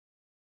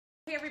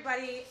Hey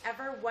everybody,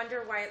 ever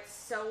wonder why it's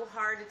so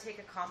hard to take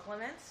a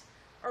compliment?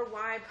 Or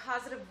why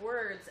positive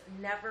words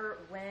never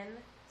win?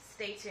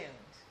 Stay tuned.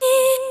 Here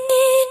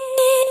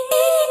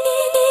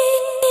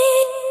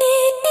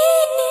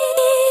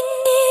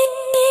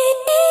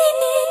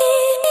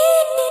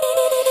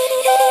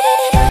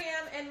I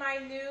am in my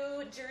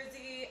New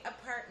Jersey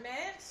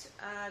apartment.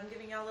 I'm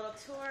giving you a little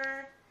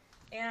tour,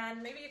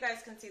 and maybe you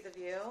guys can see the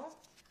view.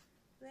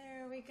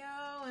 There we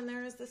go, and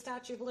there's the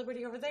Statue of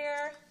Liberty over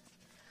there.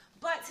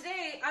 But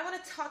today, I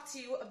want to talk to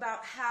you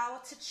about how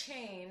to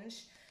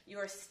change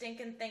your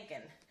stinking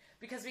thinking.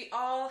 Because we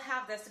all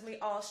have this and we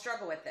all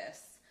struggle with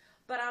this.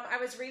 But I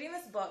was reading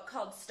this book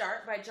called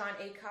Start by Jon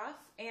Acuff,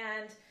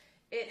 and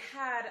it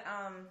had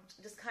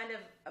just kind of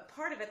a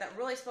part of it that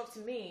really spoke to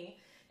me.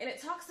 And it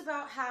talks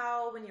about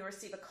how when you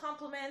receive a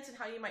compliment and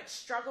how you might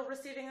struggle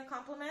receiving a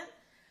compliment,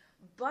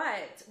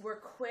 but we're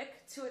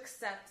quick to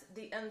accept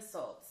the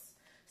insults.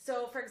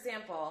 So, for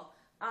example,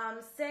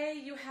 say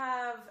you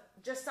have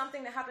just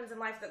something that happens in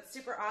life that's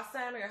super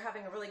awesome, or you're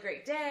having a really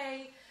great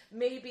day.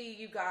 Maybe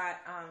you got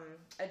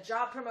a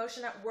job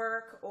promotion at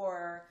work,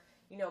 or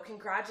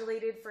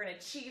congratulated for an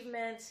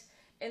achievement.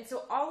 And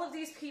so all of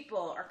these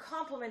people are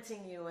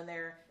complimenting you, and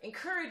they're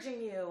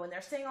encouraging you, and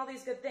they're saying all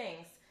these good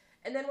things.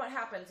 And then what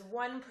happens?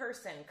 One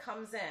person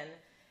comes in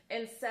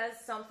and says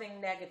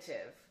something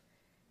negative.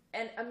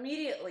 And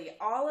immediately,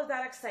 all of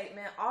that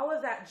excitement, all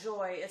of that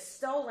joy is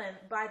stolen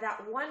by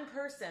that one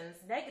person's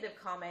negative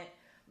comment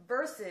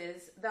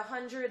versus the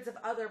hundreds of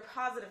other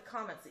positive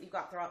comments that you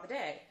got throughout the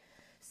day.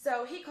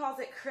 So he calls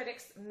it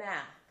critics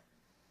math.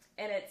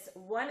 And it's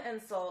one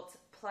insult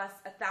plus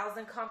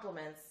 1,000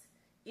 compliments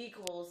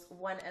equals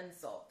one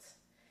insult.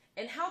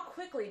 And how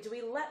quickly do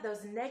we let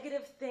those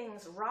negative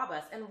things rob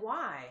us? And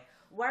why?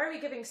 Why are we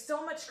giving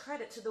so much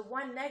credit to the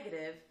one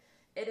negative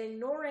and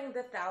ignoring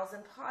the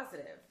 1,000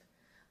 positive?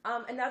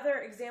 Another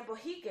example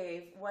he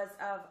gave was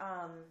of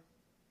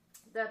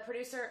the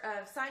producer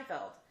of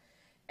Seinfeld.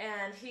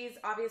 And he's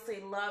obviously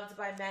loved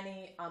by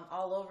many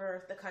all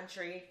over the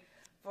country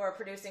for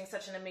producing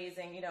such an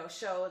amazing,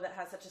 show that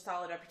has such a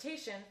solid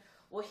reputation.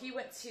 Well, he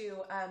went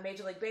to a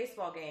Major League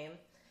Baseball game,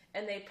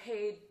 and they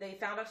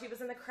found out he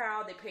was in the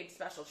crowd. They paid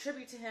special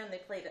tribute to him.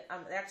 They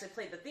actually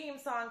played the theme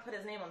song, put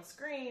his name on the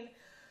screen.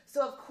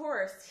 So of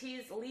course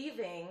he's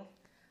leaving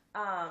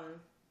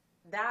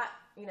that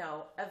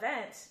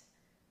event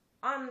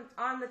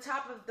on the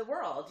top of the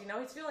world.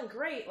 He's feeling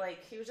great,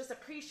 like he was just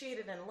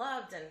appreciated and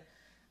loved, and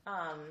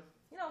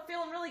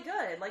feeling really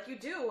good, like you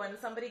do when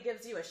somebody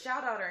gives you a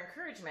shout out or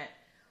encouragement.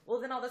 Well,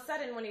 then all of a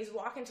sudden, when he's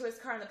walking to his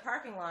car in the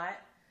parking lot,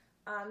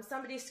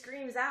 somebody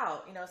screams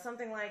out,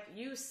 something like,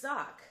 "You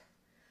suck,"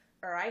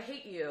 or "I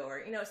hate you,"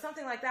 or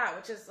something like that,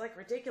 which is like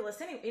ridiculous.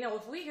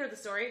 If we hear the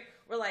story,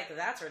 we're like,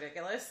 "That's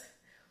ridiculous."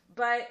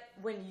 But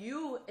when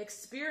you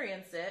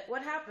experience it,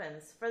 what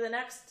happens? For the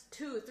next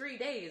 2-3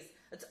 days,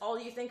 that's all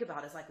you think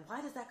about is like, why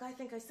does that guy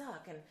think I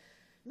suck? And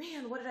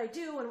man, what did I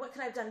do? And what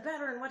could I have done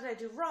better? And what did I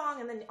do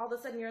wrong? And then all of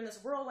a sudden you're in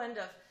this whirlwind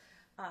of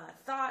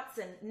thoughts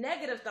and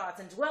negative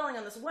thoughts and dwelling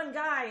on this one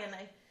guy, and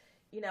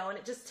and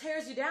it just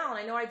tears you down.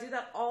 I know I do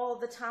that all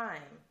the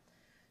time.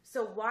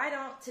 So why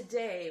don't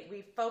today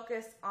we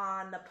focus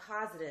on the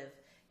positive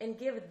and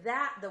give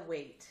that the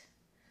weight?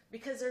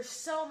 Because there's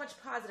so much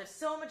positive,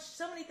 so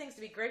many things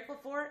to be grateful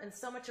for, and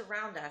so much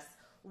around us.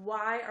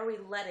 Why are we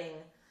letting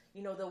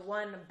the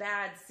one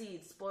bad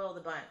seed spoil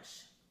the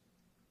bunch?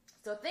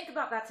 So think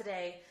about that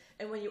today,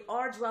 and when you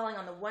are dwelling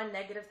on the one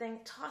negative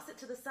thing, toss it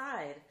to the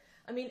side.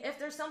 I mean, if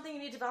there's something you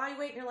need to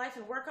evaluate in your life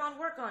and work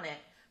on it.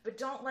 But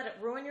don't let it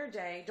ruin your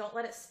day, don't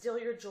let it steal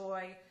your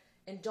joy,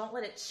 and don't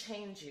let it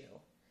change you,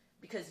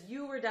 because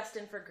you were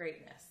destined for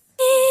greatness.